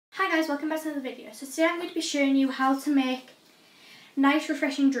Hi guys, welcome back to another video. So today I'm going to be showing you how to make nice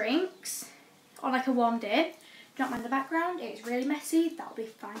refreshing drinks on like a warm day. Do not mind the background, it's really messy, that'll be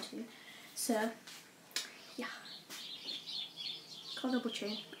fine too. So yeah. Got a double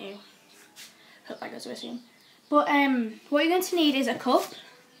chin. Ew. Hope that goes away soon. But what you're going to need is a cup,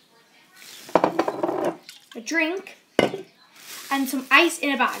 a drink, and some ice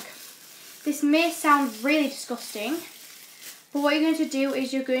in a bag. This may sound really disgusting, but what you're going to do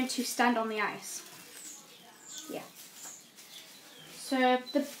is you're going to stand on the ice. Yeah. So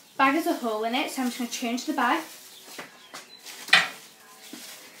the bag has a hole in it, so I'm just going to change the bag.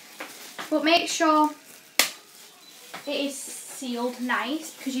 But make sure it is sealed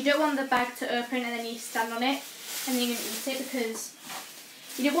nice, because you don't want the bag to open and then you stand on it and then you're going to eat it, because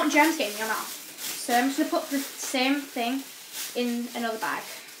you don't want germs getting in your mouth. So I'm just going to put the same thing in another bag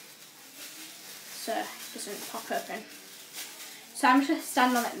so it doesn't pop open. So I'm just going to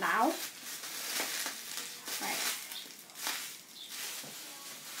stand on it now. Right.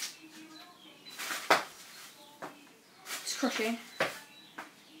 It's crushing.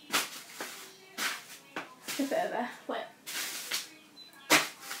 Flip it over. Wait.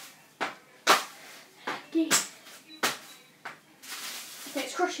 Okay,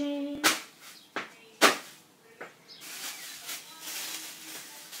 it's crushing.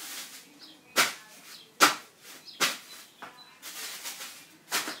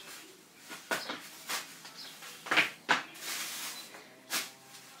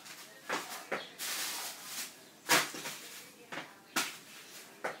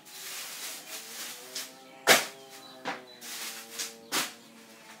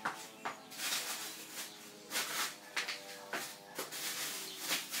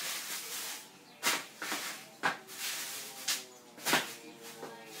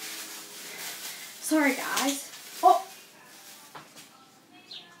 Sorry guys. Oh!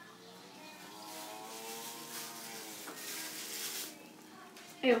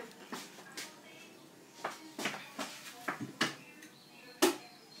 Ew.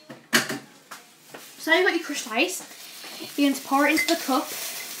 So now you've got your crushed ice. You're going to pour it into the cup.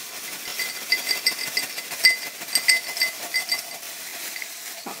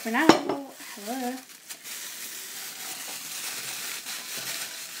 It's not coming out. Hello.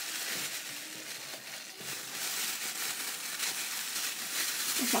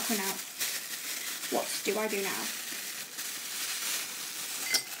 It's not coming out. What do I do now?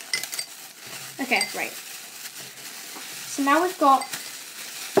 Okay, right. So now we've got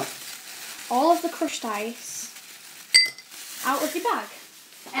all of the crushed ice out of your bag.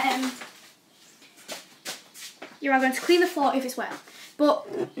 You are going to clean the floor if it's wet.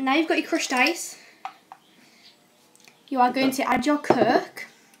 But now you've got your crushed ice, you are going to add your Coke.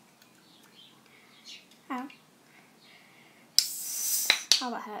 Ow. Oh,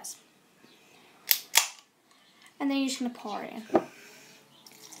 that hurts. And then you're just going to pour it in.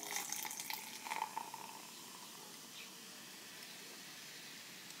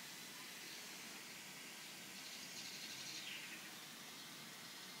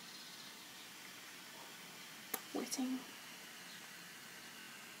 Waiting.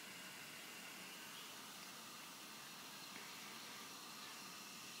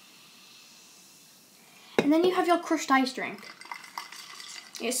 And then you have your crushed ice drink.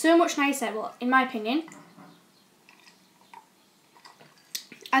 It's so much nicer, well, in my opinion.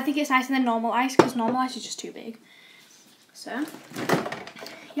 I think it's nicer than normal ice, because normal ice is just too big. So,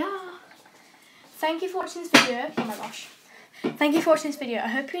 yeah. Thank you for watching this video. Oh my gosh. Thank you for watching this video. I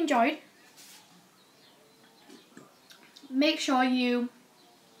hope you enjoyed. Make sure you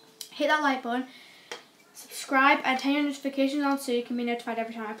hit that like button, subscribe, and turn your notifications on so you can be notified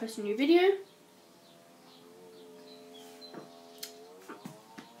every time I post a new video.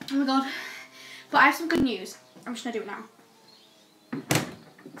 Oh my god. But I have some good news. I'm just going to do it now.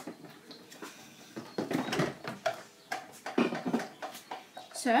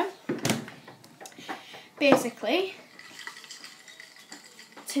 So, basically,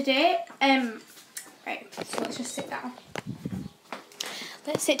 today, right, so let's just sit down.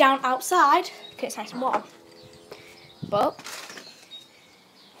 Let's sit down outside, because it's nice and warm. But,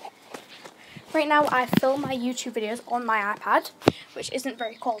 right now I film my YouTube videos on my iPad, which isn't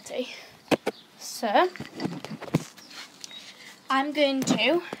very quality. So, I'm going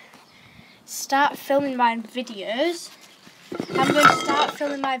to start filming my videos. I'm going to start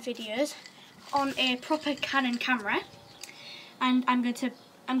filming my videos on a proper Canon camera, and I'm going to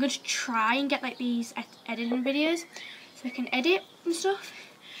try and get like these editing videos so I can edit and stuff.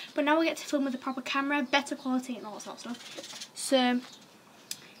 But now we get to film with a proper camera, better quality and all that sort of stuff. So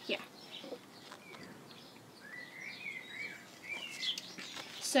yeah.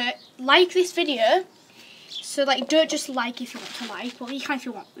 So like this video. So like, don't just like if you want to like. Well, you can if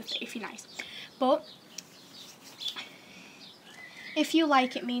you want, if you're nice. But if you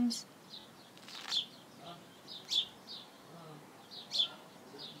like, it means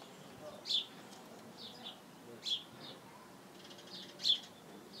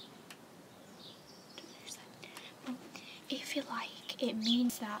if you like, it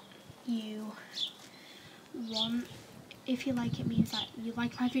means that you want. If you like, it means that you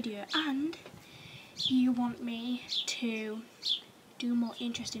like my video and you want me to do more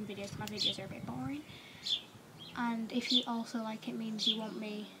interesting videos. My videos are a bit boring. And if you also like, it means you want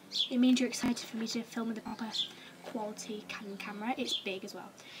me. It means you're excited for me to film with a proper quality Canon camera. It's big as well.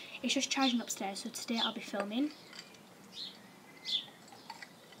 It's just charging upstairs. So today I'll be filming.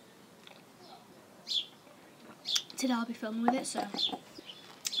 Today I'll be filming with it. So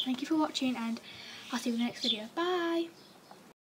thank you for watching, and I'll see you in the next video. Bye.